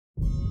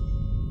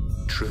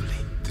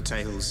truly. The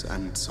tales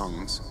and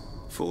songs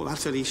fall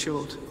utterly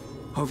short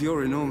of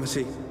your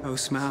enormity, O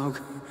Smaug,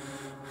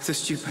 the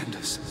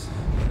Stupendous.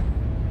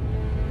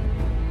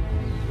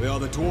 We are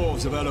the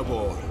dwarves of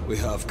Erebor. We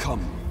have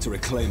come to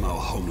reclaim our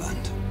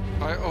homeland.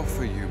 I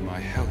offer you my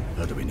help.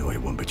 How do we know he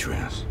won't betray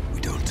us? We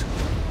don't.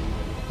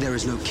 There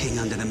is no king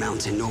under the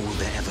mountain, nor will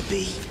there ever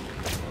be.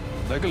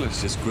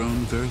 Legolas has grown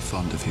very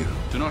fond of you.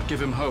 Do not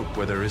give him hope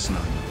where there is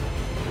none.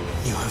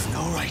 You have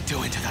no right to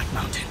enter that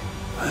mountain.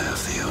 I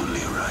have the only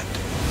right.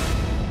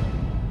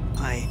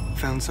 I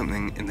found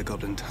something in the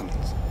Goblin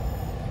Tunnels.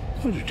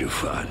 What did you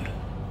find?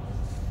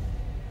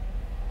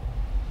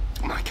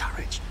 My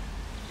courage.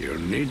 You'll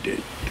need it.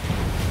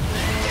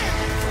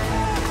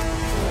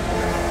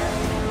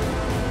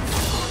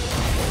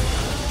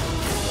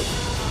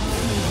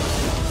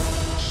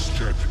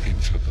 Step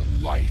into the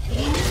light.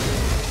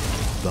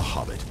 The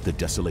Hobbit, The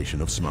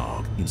Desolation of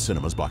Smaug, in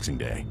cinemas Boxing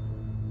Day.